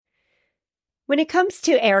When it comes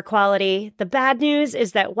to air quality, the bad news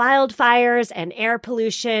is that wildfires and air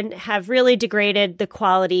pollution have really degraded the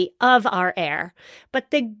quality of our air.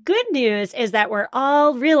 But the good news is that we're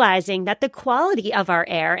all realizing that the quality of our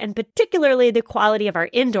air, and particularly the quality of our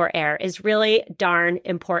indoor air, is really darn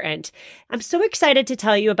important. I'm so excited to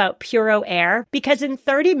tell you about Puro Air because in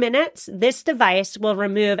 30 minutes, this device will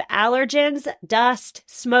remove allergens, dust,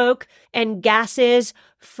 smoke, and gases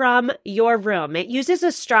from your room. It uses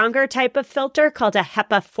a stronger type of filter called a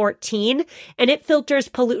HEPA 14, and it filters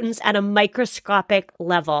pollutants at a microscopic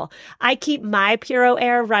level. I keep my Puro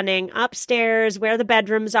Air running upstairs where the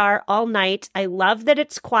bedrooms are all night. I love that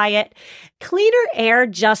it's quiet. Cleaner air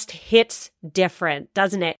just hits different,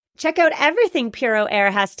 doesn't it? Check out everything Puro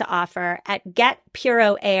Air has to offer at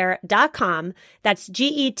getpuroair.com. That's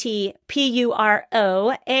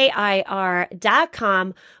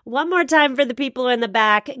GETPUROAIR.com. One more time for the people in the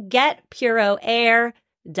back,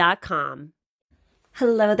 getpuroair.com.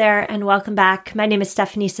 Hello there and welcome back. My name is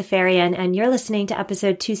Stephanie Safarian and you're listening to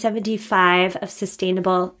episode 275 of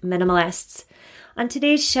Sustainable Minimalists. On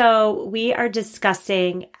today's show, we are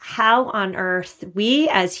discussing how on earth we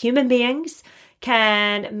as human beings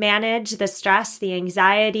can manage the stress, the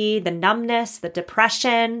anxiety, the numbness, the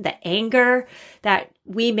depression, the anger that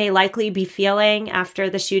we may likely be feeling after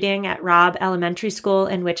the shooting at Robb Elementary School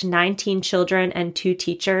in which 19 children and 2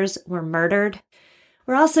 teachers were murdered.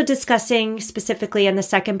 We're also discussing specifically in the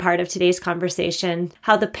second part of today's conversation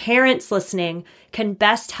how the parents listening can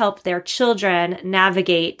best help their children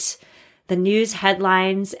navigate the news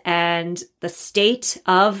headlines and the state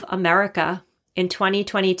of America in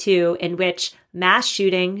 2022, in which mass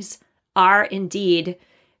shootings are indeed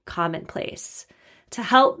commonplace. To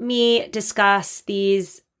help me discuss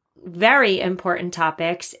these very important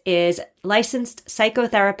topics is licensed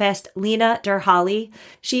psychotherapist Lena Derhally.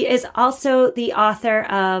 She is also the author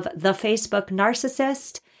of The Facebook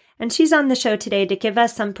Narcissist, and she's on the show today to give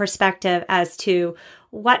us some perspective as to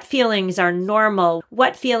what feelings are normal,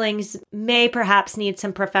 what feelings may perhaps need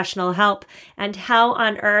some professional help, and how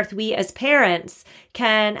on earth we as parents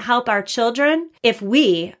can help our children if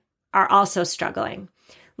we are also struggling.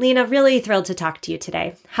 Lena, really thrilled to talk to you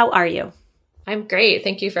today. How are you? I'm great.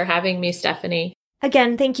 Thank you for having me, Stephanie.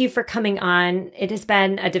 Again, thank you for coming on. It has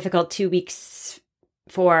been a difficult 2 weeks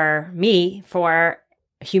for me, for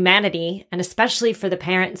humanity, and especially for the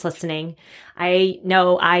parents listening. I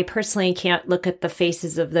know I personally can't look at the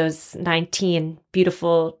faces of those 19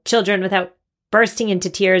 beautiful children without bursting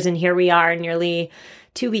into tears, and here we are nearly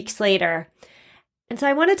 2 weeks later. And so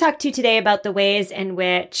I want to talk to you today about the ways in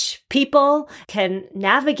which people can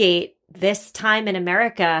navigate this time in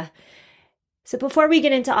America. So before we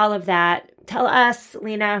get into all of that, tell us,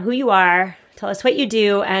 Lena, who you are, tell us what you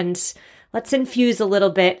do, and let's infuse a little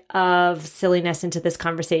bit of silliness into this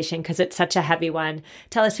conversation because it's such a heavy one.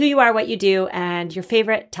 Tell us who you are, what you do, and your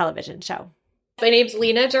favorite television show. My name's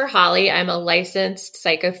Lena Derhally. I'm a licensed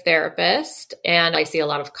psychotherapist, and I see a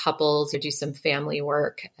lot of couples who do some family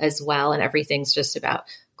work as well, and everything's just about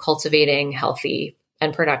cultivating healthy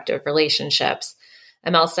and productive relationships.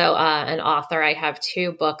 I'm also an author. I have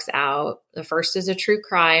 2 books out. The first is a true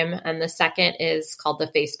crime, and the second is called The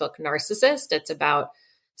Facebook Narcissist. It's about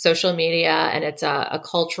social media, and it's a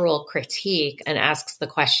cultural critique and asks the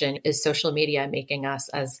question, is social media making us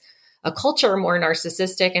as a culture more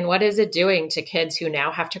narcissistic, and what is it doing to kids who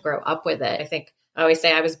now have to grow up with it? I always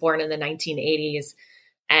say I was born in the 1980s,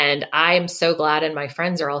 and I'm so glad, and my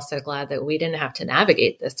friends are also glad, that we didn't have to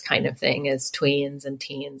navigate this kind of thing as tweens and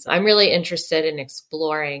teens. I'm really interested in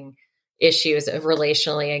exploring issues of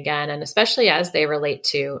relationally again, and especially as they relate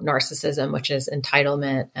to narcissism, which is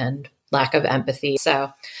entitlement and lack of empathy.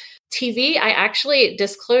 So TV,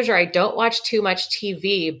 disclosure, I don't watch too much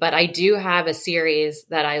TV, but I do have a series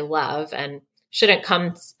that I love and shouldn't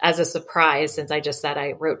come as a surprise since I just said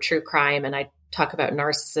I wrote true crime and I talk about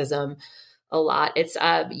narcissism a lot. It's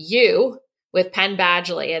You with Penn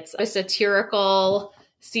Badgley. It's a satirical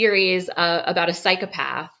series about a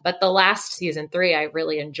psychopath, but the last season 3 I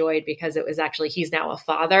really enjoyed because it was actually, he's now a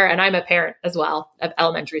father, and I'm a parent as well of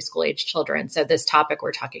elementary school age children. So this topic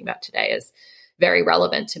we're talking about today is very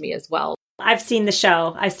relevant to me as well. I've seen the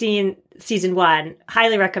show. I've seen season 1.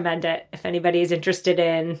 Highly recommend it if anybody's interested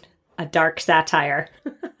in a dark satire.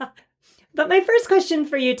 But my first question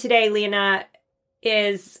for you today, Lena,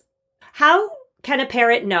 is how can a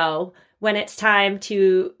parent know when it's time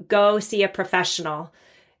to go see a professional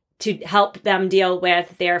to help them deal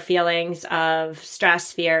with their feelings of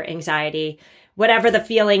stress, fear, anxiety, whatever the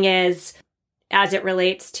feeling is as it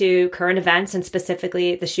relates to current events and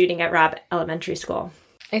specifically the shooting at Robb Elementary School?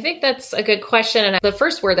 I think that's a good question. And the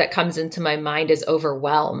first word that comes into my mind is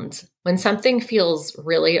overwhelmed. When something feels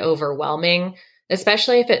really overwhelming,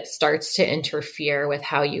 especially if it starts to interfere with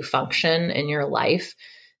how you function in your life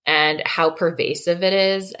and how pervasive it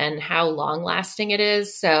is and how long lasting it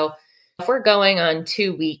is. So if we're going on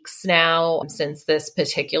 2 weeks now since this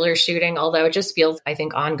particular shooting, although it just feels, I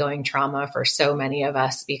think, ongoing trauma for so many of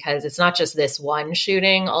us, because it's not just this one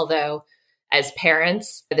shooting, although as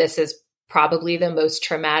parents, this is probably the most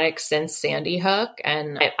traumatic since Sandy Hook.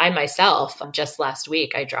 And I myself, just last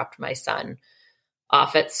week, I dropped my son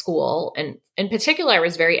off at school. And in particular, I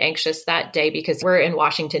was very anxious that day because we're in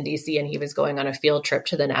Washington, D.C., and he was going on a field trip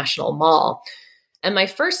to the National Mall. And my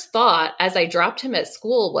first thought as I dropped him at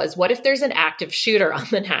school was, what if there's an active shooter on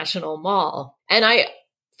the National Mall? And I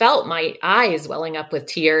felt my eyes welling up with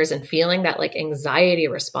tears and feeling that like anxiety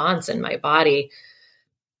response in my body.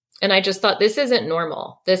 And I just thought, this isn't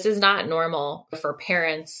normal. This is not normal for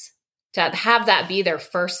parents to have that be their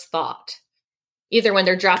first thought, either when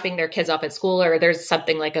they're dropping their kids off at school or there's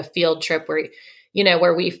something like a field trip where,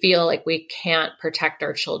 where we feel like we can't protect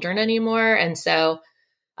our children anymore. And so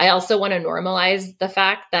I also want to normalize the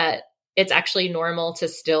fact that it's actually normal to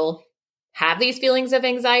still have these feelings of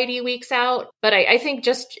anxiety weeks out. But I think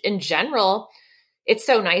just in general, it's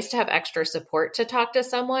so nice to have extra support to talk to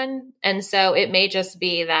someone. And so it may just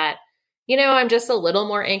be that, I'm just a little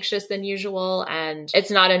more anxious than usual. And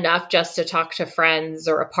it's not enough just to talk to friends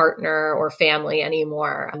or a partner or family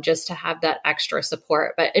anymore, just to have that extra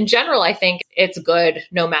support. But in general, I think it's good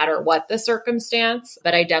no matter what the circumstance.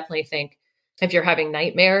 But I definitely think if you're having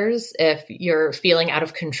nightmares, if you're feeling out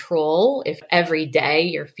of control, if every day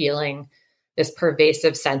you're feeling this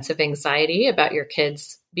pervasive sense of anxiety about your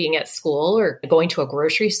kids being at school or going to a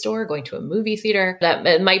grocery store, going to a movie theater, that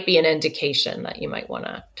it might be an indication that you might want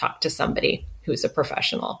to talk to somebody who's a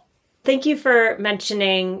professional. Thank you for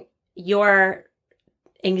mentioning your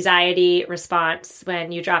anxiety response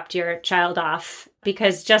when you dropped your child off,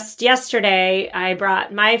 because just yesterday I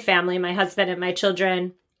brought my family, my husband and my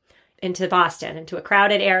children, into Boston, into a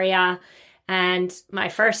crowded area. And my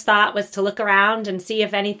first thought was to look around and see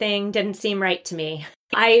if anything didn't seem right to me.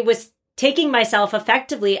 I was taking myself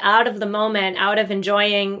effectively out of the moment, out of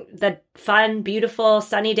enjoying the fun, beautiful,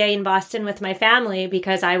 sunny day in Boston with my family,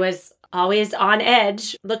 because I was always on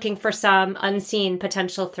edge looking for some unseen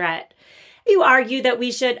potential threat. You argue that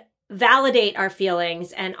we should validate our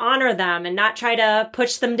feelings and honor them and not try to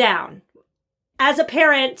push them down. As a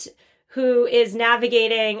parent who is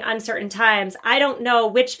navigating uncertain times, I don't know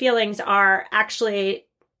which feelings are actually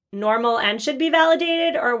normal and should be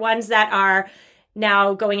validated or ones that are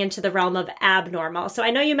now going into the realm of abnormal. So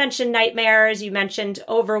I know you mentioned nightmares, you mentioned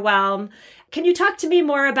overwhelm. Can you talk to me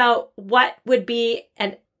more about what would be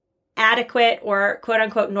an adequate or quote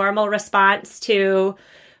unquote normal response to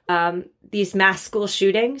these mass school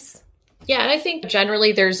shootings? Yeah, and I think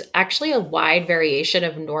generally there's actually a wide variation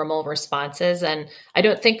of normal responses. And I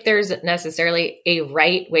don't think there's necessarily a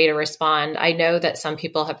right way to respond. I know that some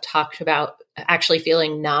people have talked about actually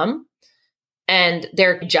feeling numb, and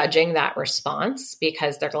they're judging that response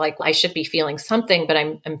because they're like, I should be feeling something, but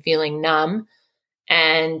I'm feeling numb.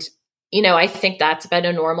 And, I think that's been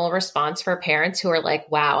a normal response for parents who are like,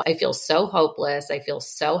 wow, I feel so hopeless. I feel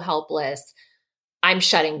so helpless. I'm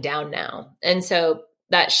shutting down now. And so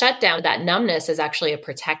that shutdown, that numbness is actually a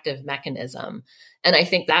protective mechanism. And I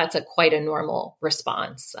think that's quite a normal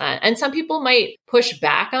response. And some people might push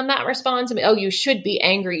back on that response. I mean, oh, you should be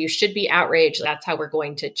angry. You should be outraged. That's how we're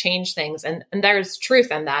going to change things. And there's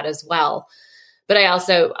truth in that as well. But I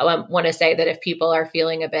also want to say that if people are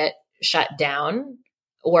feeling a bit shut down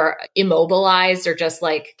or immobilized or just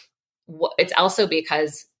like, it's also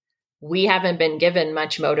because we haven't been given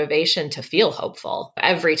much motivation to feel hopeful.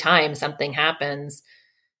 Every time something happens,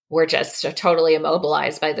 we're just totally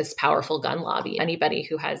immobilized by this powerful gun lobby. Anybody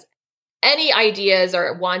who has any ideas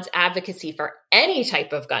or wants advocacy for any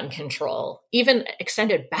type of gun control, even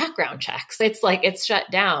extended background checks, it's like it's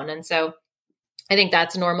shut down. And so I think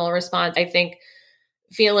that's a normal response. I think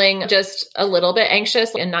feeling just a little bit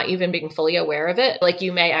anxious and not even being fully aware of it, like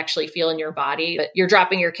you may actually feel in your body that you're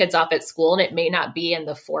dropping your kids off at school and it may not be in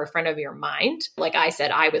the forefront of your mind. Like I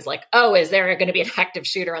said, I was like, oh, is there going to be an active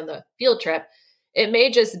shooter on the field trip? It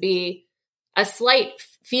may just be a slight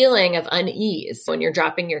feeling of unease when you're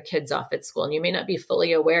dropping your kids off at school, and you may not be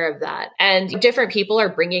fully aware of that. And different people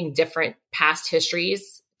are bringing different past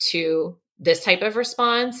histories to this type of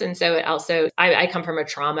response. And so it also, I come from a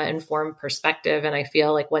trauma-informed perspective, and I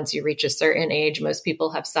feel like once you reach a certain age, most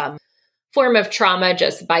people have some form of trauma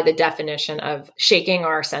just by the definition of shaking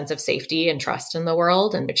our sense of safety and trust in the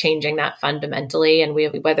world and changing that fundamentally. And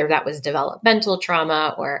whether that was developmental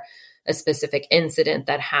trauma or a specific incident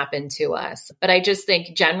that happened to us. But I just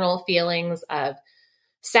think general feelings of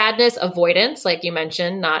sadness, avoidance, like you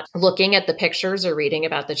mentioned, not looking at the pictures or reading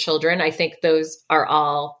about the children, I think those are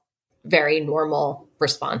all very normal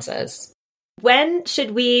responses. When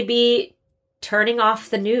should we be turning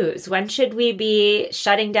off the news? When should we be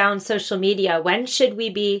shutting down social media? When should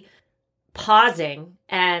we be pausing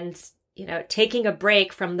and, taking a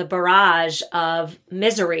break from the barrage of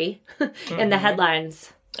misery in the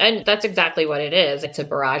headlines? And that's exactly what it is. It's a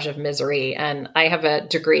barrage of misery. And I have a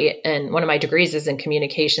degree, and one of my degrees is in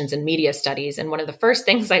communications and media studies. And one of the first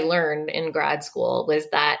things I learned in grad school was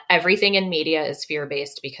that everything in media is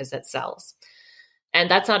fear-based because it sells. And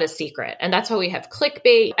that's not a secret. And that's why we have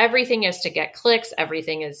clickbait. Everything is to get clicks.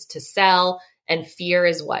 Everything is to sell. And fear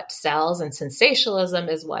is what sells. And sensationalism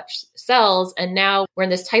is what sells. And now we're in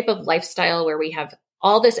this type of lifestyle where we have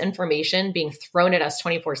all this information being thrown at us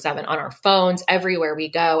 24/7 on our phones, everywhere we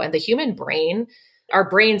go. And the human brain, our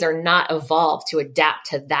brains are not evolved to adapt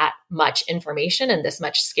to that much information and this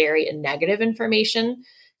much scary and negative information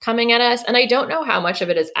coming at us. And I don't know how much of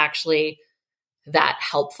it is actually that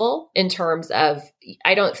helpful in terms of,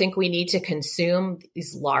 I don't think we need to consume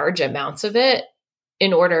these large amounts of it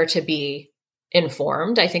in order to be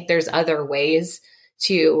informed. I think there's other ways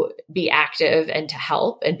to be active and to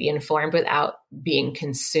help and be informed without being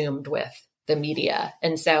consumed with the media.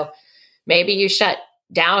 And so maybe you shut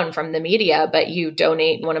down from the media, but you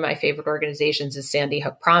donate. One of my favorite organizations is Sandy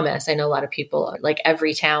Hook Promise. I know a lot of people like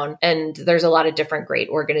Everytown, and there's a lot of different great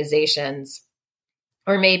organizations.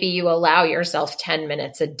 Or maybe you allow yourself 10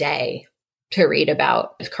 minutes a day to read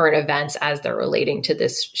about current events as they're relating to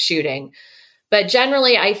this shooting. But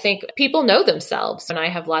generally, I think people know themselves. And I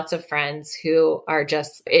have lots of friends who are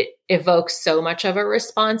just, it evokes so much of a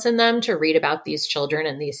response in them to read about these children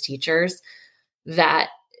and these teachers that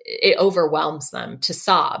it overwhelms them to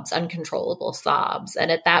sobs, uncontrollable sobs. And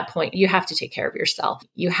at that point, you have to take care of yourself.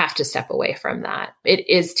 You have to step away from that. It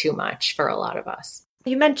is too much for a lot of us.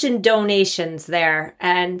 You mentioned donations there,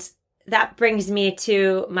 and that brings me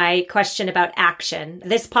to my question about action.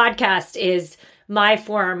 This podcast is my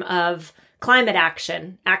form of climate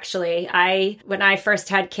action. Actually, when I first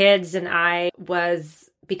had kids and I was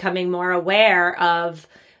becoming more aware of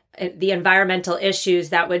the environmental issues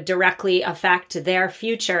that would directly affect their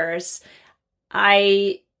futures,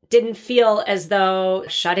 I didn't feel as though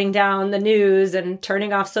shutting down the news and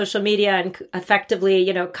turning off social media and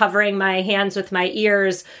effectively, covering my hands with my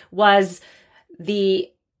ears was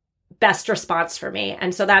the best response for me.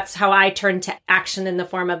 And so that's how I turned to action in the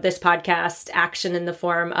form of this podcast, action in the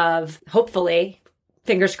form of, hopefully,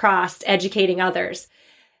 fingers crossed, educating others.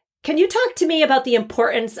 Can you talk to me about the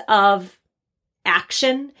importance of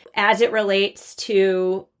action as it relates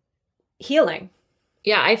to healing?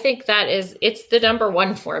 Yeah, I think it's the number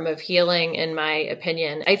one form of healing, in my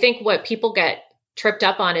opinion. I think what people get tripped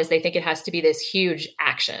up on is they think it has to be this huge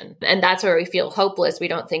action. And that's where we feel hopeless. We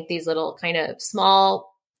don't think these little kind of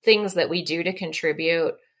small things that we do to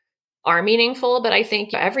contribute are meaningful. But I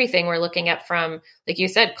think everything we're looking at, from, like you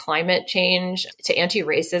said, climate change to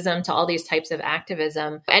anti-racism to all these types of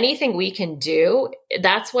activism, anything we can do,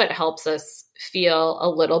 that's what helps us feel a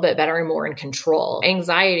little bit better and more in control.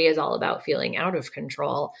 Anxiety is all about feeling out of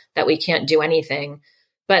control, that we can't do anything.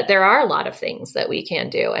 But there are a lot of things that we can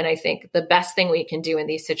do. And I think the best thing we can do in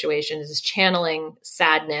these situations is channeling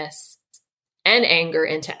sadness and anger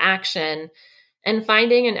into action and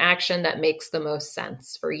finding an action that makes the most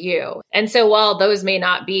sense for you. And so while those may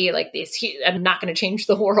not be like these, I'm not going to change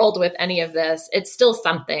the world with any of this, it's still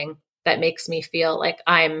something that makes me feel like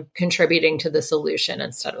I'm contributing to the solution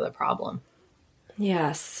instead of the problem.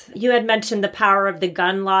 Yes. You had mentioned the power of the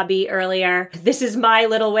gun lobby earlier. This is my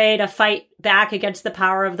little way to fight back against the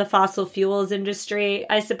power of the fossil fuels industry,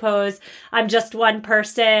 I suppose. I'm just one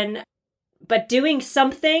person, but doing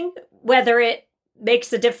something, whether it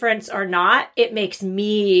makes a difference or not, it makes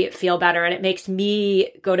me feel better and it makes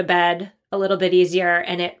me go to bed a little bit easier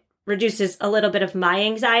and it reduces a little bit of my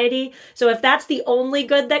anxiety. So if that's the only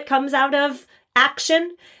good that comes out of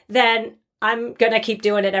action, then I'm going to keep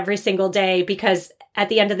doing it every single day, because at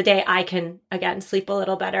the end of the day, I can, again, sleep a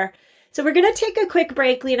little better. So we're going to take a quick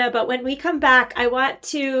break, Lena, but when we come back, I want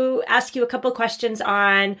to ask you a couple questions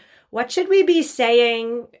on what should we be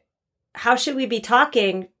saying, how should we be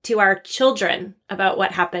talking to our children about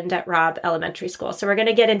what happened at Robb Elementary School. So we're going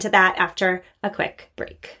to get into that after a quick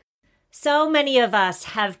break. So many of us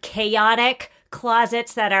have chaotic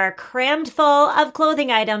closets that are crammed full of clothing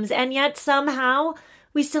items, and yet somehow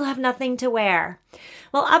we still have nothing to wear.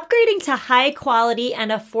 Well, upgrading to high quality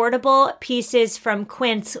and affordable pieces from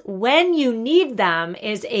Quince when you need them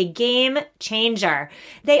is a game changer.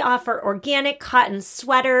 They offer organic cotton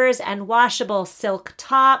sweaters and washable silk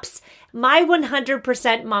tops. My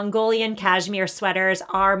 100% Mongolian cashmere sweaters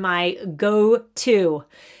are my go-to.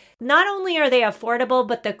 Not only are they affordable,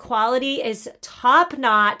 but the quality is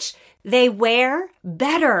top-notch. They wear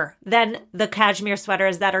better than the cashmere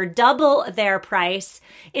sweaters that are double their price.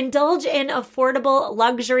 Indulge in affordable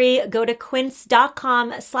luxury. Go to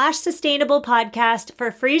quince.com/sustainable podcast for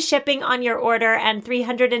free shipping on your order and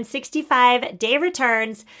 365-day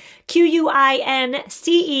returns.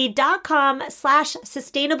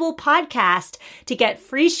 QUINCE.com/sustainable podcast to get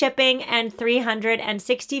free shipping and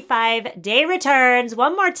 365-day returns.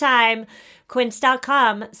 One more time,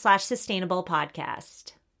 quince.com/sustainable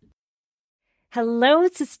podcast. Hello,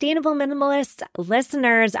 Sustainable Minimalist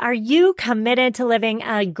listeners. Are you committed to living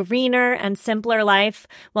a greener and simpler life?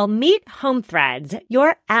 Well, meet Home Threads,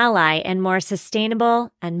 your ally in more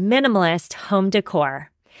sustainable and minimalist home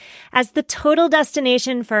decor. As the total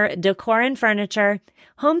destination for decor and furniture,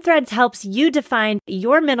 Home Threads helps you define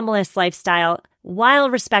your minimalist lifestyle while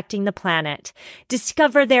respecting the planet.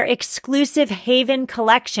 Discover their exclusive Haven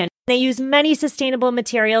collection. They use many sustainable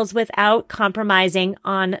materials without compromising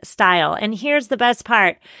on style. And here's the best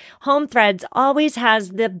part. Home Threads always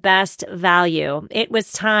has the best value. It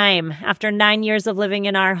was time. After 9 years of living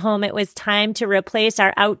in our home, it was time to replace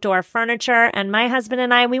our outdoor furniture. And my husband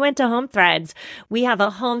and I, we went to Home Threads. We have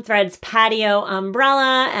a Home Threads patio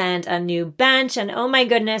umbrella and a new bench. And oh my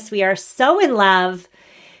goodness, we are so in love.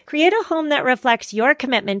 Create a home that reflects your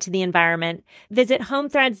commitment to the environment. Visit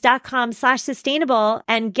homethreads.com/sustainable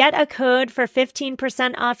and get a code for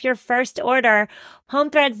 15% off your first order.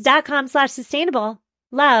 Homethreads.com/sustainable.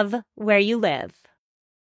 Love where you live.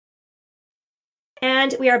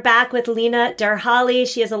 And we are back with Lena Derhally.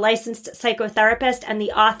 She is a licensed psychotherapist and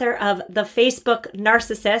the author of The Facebook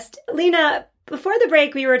Narcissist. Lena, before the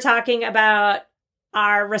break, we were talking about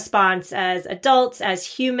our response as adults, as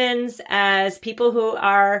humans, as people who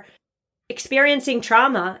are experiencing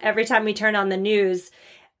trauma every time we turn on the news.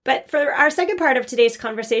 But for our second part of today's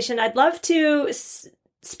conversation, I'd love to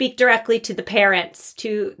speak directly to the parents,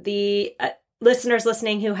 to the listeners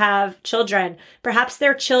listening who have children. Perhaps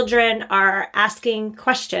their children are asking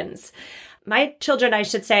questions. My children, I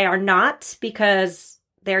should say, are not, because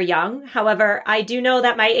they're young. However, I do know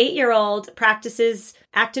that my 8-year-old practices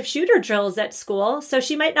active shooter drills at school, so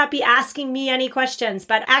she might not be asking me any questions,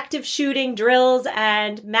 but active shooting drills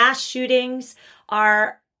and mass shootings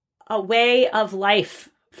are a way of life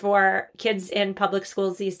for kids in public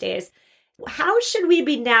schools these days. How should we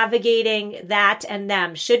be navigating that and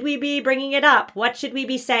them? Should we be bringing it up? What should we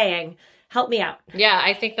be saying? Help me out. Yeah,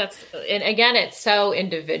 I think and again, it's so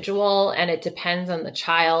individual and it depends on the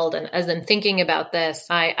child. And as I'm thinking about this,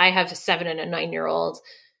 I have a 7 and a 9-year-old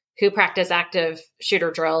who practice active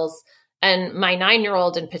shooter drills. And my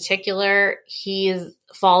 9-year-old in particular, he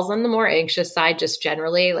falls on the more anxious side, just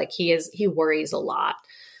generally. Like he worries a lot.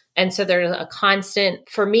 And so there's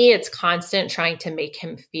for me, it's constant trying to make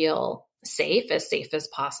him feel safe as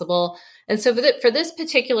possible. And so for this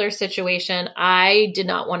particular situation, I did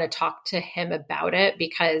not want to talk to him about it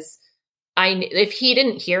because if he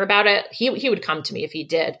didn't hear about it, he would come to me if he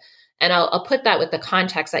did. And I'll put that with the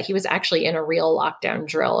context that he was actually in a real lockdown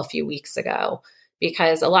drill a few weeks ago,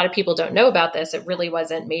 because a lot of people don't know about this. It really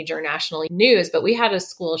wasn't major national news, but we had a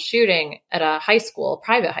school shooting at a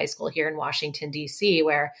private high school here in Washington, D.C.,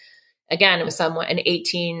 where, again, it was someone in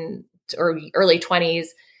 18 or early 20s.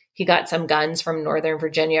 He got some guns from Northern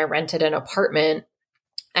Virginia, rented an apartment,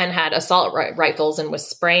 and had assault rifles and was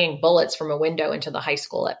spraying bullets from a window into the high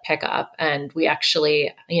school at pickup. And we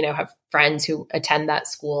actually, have friends who attend that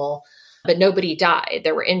school, but nobody died.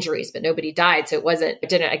 There were injuries, but nobody died. So it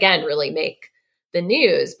didn't, again, really make the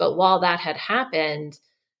news. But while that had happened,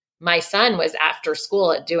 my son was after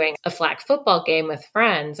school doing a flag football game with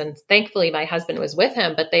friends. And thankfully my husband was with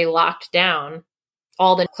him, but they locked down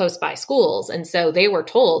all the close by schools. And so they were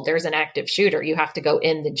told there's an active shooter. You have to go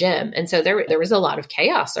in the gym. And so there was a lot of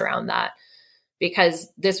chaos around that,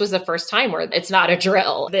 because this was the first time where it's not a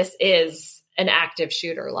drill. This is an active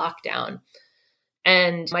shooter lockdown.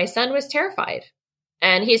 And my son was terrified.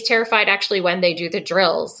 And he's terrified actually when they do the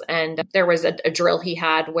drills. And there was a drill he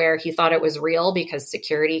had where he thought it was real because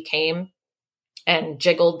security came and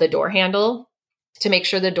jiggled the door handle to make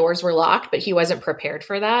sure the doors were locked, but he wasn't prepared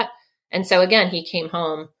for that. And so again, he came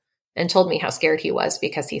home and told me how scared he was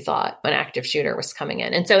because he thought an active shooter was coming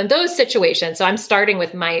in. And so in those situations, so I'm starting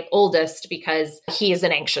with my oldest because he is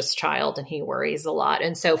an anxious child and he worries a lot.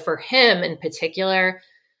 And so for him in particular,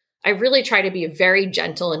 I really try to be very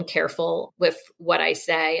gentle and careful with what I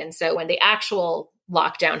say. And so when the actual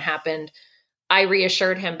lockdown happened, I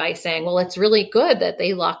reassured him by saying, well, it's really good that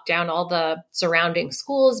they locked down all the surrounding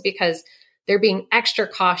schools because they're being extra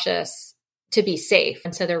cautious to be safe.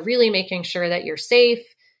 And so they're really making sure that you're safe.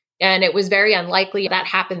 And it was very unlikely that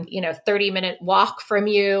happened, 30-minute walk from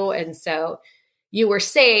you. And so you were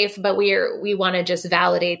safe, but we want to just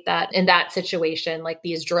validate that in that situation, like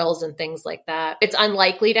these drills and things like that. It's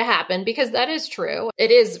unlikely to happen because that is true.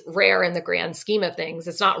 It is rare in the grand scheme of things.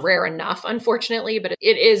 It's not rare enough, unfortunately, but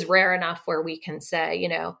it is rare enough where we can say,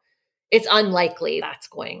 it's unlikely that's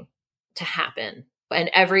going to happen.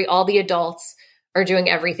 And all the adults are doing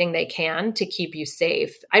everything they can to keep you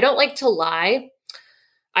safe. I don't like to lie.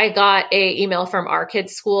 I got an email from our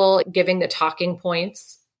kids' school giving the talking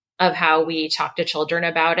points of how we talk to children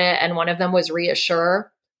about it. And one of them was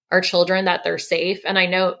reassure our children that they're safe. And I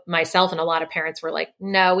know myself and a lot of parents were like,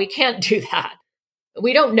 no, we can't do that.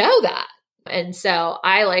 We don't know that. And so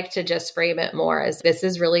I like to just frame it more as this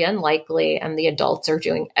is really unlikely and the adults are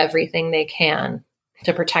doing everything they can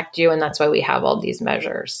to protect you. And that's why we have all these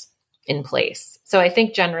measures in place. So I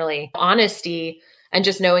think generally honesty and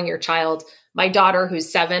just knowing your child. My daughter,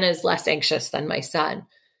 who's 7, is less anxious than my son.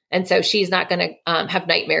 And so she's not going to have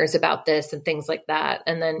nightmares about this and things like that.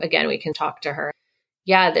 And then again, we can talk to her.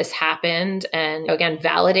 Yeah, this happened. And again,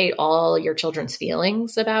 validate all your children's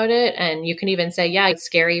feelings about it. And you can even say, yeah, it's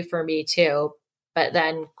scary for me too. But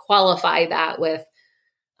then qualify that with,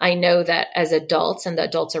 I know that as adults and the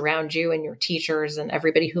adults around you and your teachers and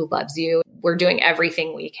everybody who loves you, we're doing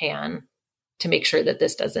everything we can to make sure that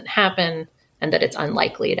this doesn't happen and that it's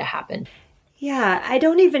unlikely to happen. Yeah, I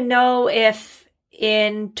don't even know if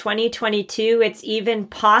in 2022, it's even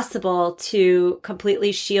possible to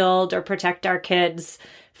completely shield or protect our kids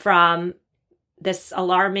from this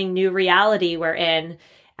alarming new reality we're in.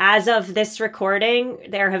 As of this recording,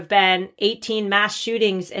 there have been 18 mass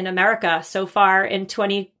shootings in America so far in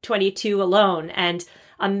 2022 alone. And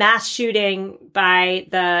a mass shooting by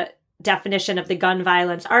the definition of the Gun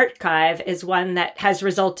Violence Archive is one that has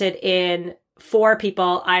resulted in 4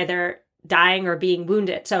 people either dying or being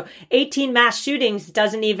wounded. So 18 mass shootings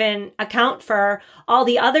doesn't even account for all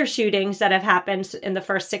the other shootings that have happened in the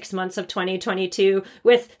first 6 months of 2022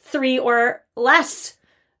 with 3 or less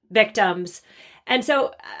victims. And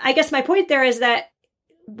so I guess my point there is that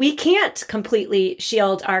we can't completely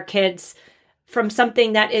shield our kids from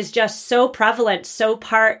something that is just so prevalent, so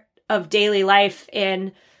part of daily life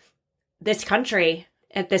in this country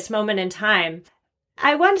at this moment in time.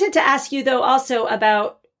 I wanted to ask you, though, also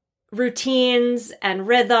about routines and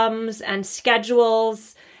rhythms and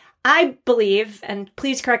schedules. I believe, and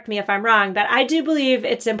please correct me if I'm wrong, but I do believe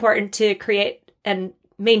it's important to create and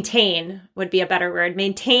maintain would be a better word,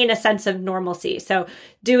 maintain a sense of normalcy. So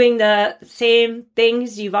doing the same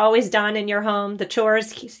things you've always done in your home, the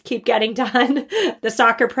chores keep getting done, the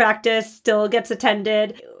soccer practice still gets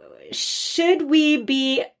attended. Should we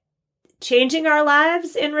be changing our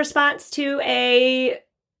lives in response to a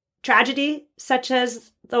tragedy such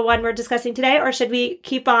as the one we're discussing today, or should we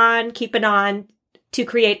keep on keeping on to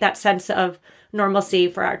create that sense of normalcy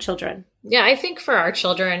for our children? Yeah, I think for our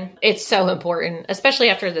children, it's so important, especially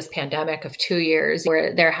after this pandemic of 2 years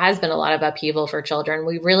where there has been a lot of upheaval for children.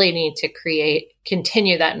 We really need to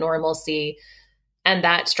continue that normalcy and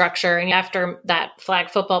that structure. And after that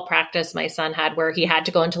flag football practice my son had where he had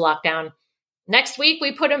to go into lockdown, next week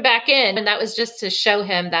we put him back in. And that was just to show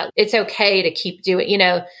him that it's okay to keep doing,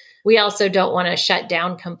 we also don't want to shut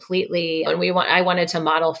down completely. And I wanted to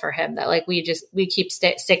model for him that we keep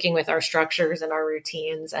sticking with our structures and our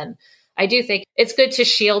routines. And I do think it's good to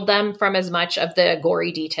shield them from as much of the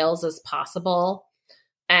gory details as possible.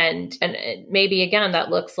 And maybe, again,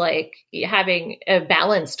 that looks like having a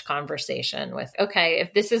balanced conversation with, okay,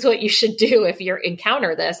 if this is what you should do if you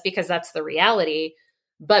encounter this, because that's the reality,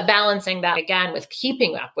 but balancing that again with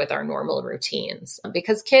keeping up with our normal routines.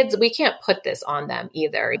 Because kids, we can't put this on them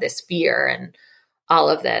either, this fear and all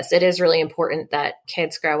of this. It is really important that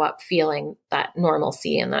kids grow up feeling that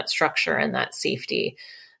normalcy and that structure and that safety.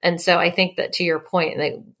 And so I think that to your point,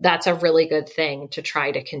 that's a really good thing to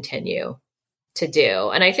try to continue to do.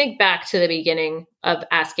 And I think back to the beginning of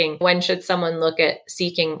asking, when should someone look at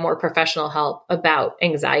seeking more professional help about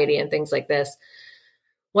anxiety and things like this?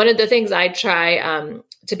 One of the things I try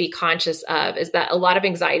to be conscious of is that a lot of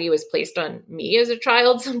anxiety was placed on me as a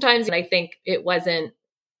child sometimes. And I think it wasn't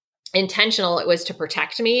intentional. It was to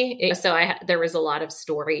protect me. So there was a lot of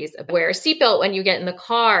stories about wear a seatbelt when you get in the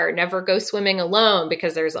car, never go swimming alone,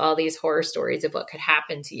 because there's all these horror stories of what could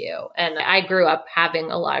happen to you. And I grew up having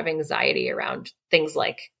a lot of anxiety around things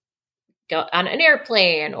like go on an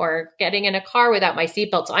airplane or getting in a car without my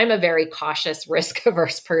seatbelt. So I'm a very cautious, risk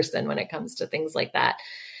averse person when it comes to things like that.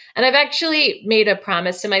 And I've actually made a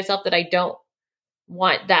promise to myself that I don't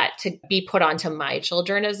want that to be put onto my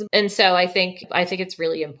children. And so I think it's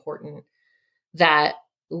really important that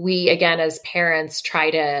we, again, as parents,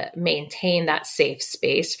 try to maintain that safe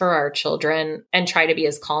space for our children and try to be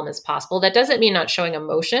as calm as possible. That doesn't mean not showing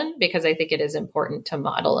emotion, because I think it is important to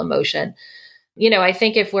model emotion. I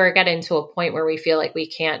think if we're getting to a point where we feel like we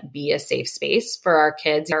can't be a safe space for our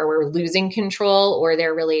kids, or we're losing control, or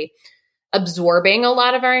they're really absorbing a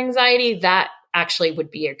lot of our anxiety, that actually would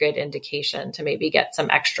be a good indication to maybe get some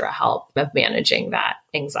extra help of managing that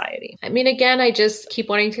anxiety. I mean, again, I just keep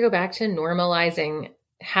wanting to go back to normalizing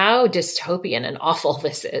how dystopian and awful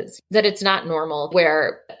this is, that it's not normal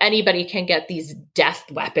where anybody can get these death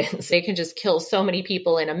weapons. They can just kill so many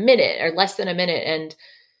people in a minute or less than a minute. And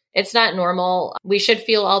it's not normal. We should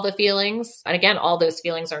feel all the feelings. And again, all those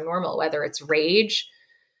feelings are normal, whether it's rage,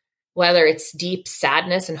 whether it's deep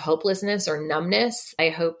sadness and hopelessness or numbness. I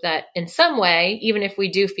hope that in some way, even if we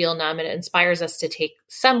do feel numb, it inspires us to take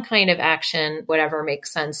some kind of action, whatever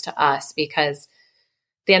makes sense to us, because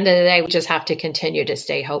at the end of the day, we just have to continue to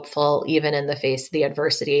stay hopeful, even in the face of the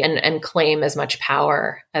adversity, and claim as much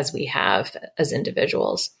power as we have as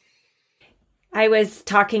individuals. I was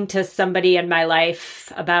talking to somebody in my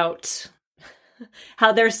life about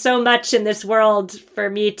how there's so much in this world for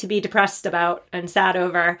me to be depressed about and sad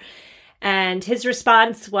over. And his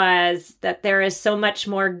response was that there is so much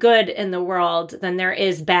more good in the world than there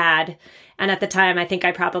is bad. And at the time, I think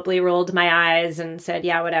I probably rolled my eyes and said,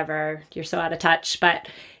 yeah, whatever, you're so out of touch. But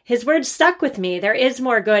his words stuck with me. There is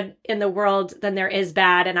more good in the world than there is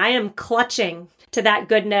bad. And I am clutching to that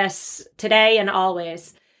goodness today and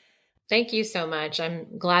always. Thank you so much.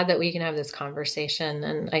 I'm glad that we can have this conversation,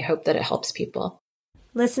 and I hope that it helps people.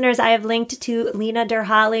 Listeners, I have linked to Lena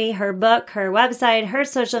Derhally, her book, her website, her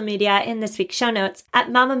social media in this week's show notes at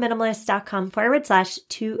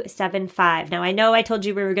mamaminimalist.com/275. Now, I know I told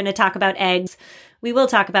you we were going to talk about eggs. We will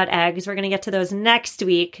talk about eggs. We're going to get to those next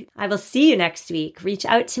week. I will see you next week. Reach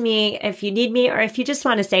out to me if you need me or if you just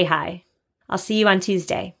want to say hi. I'll see you on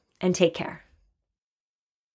Tuesday, and take care.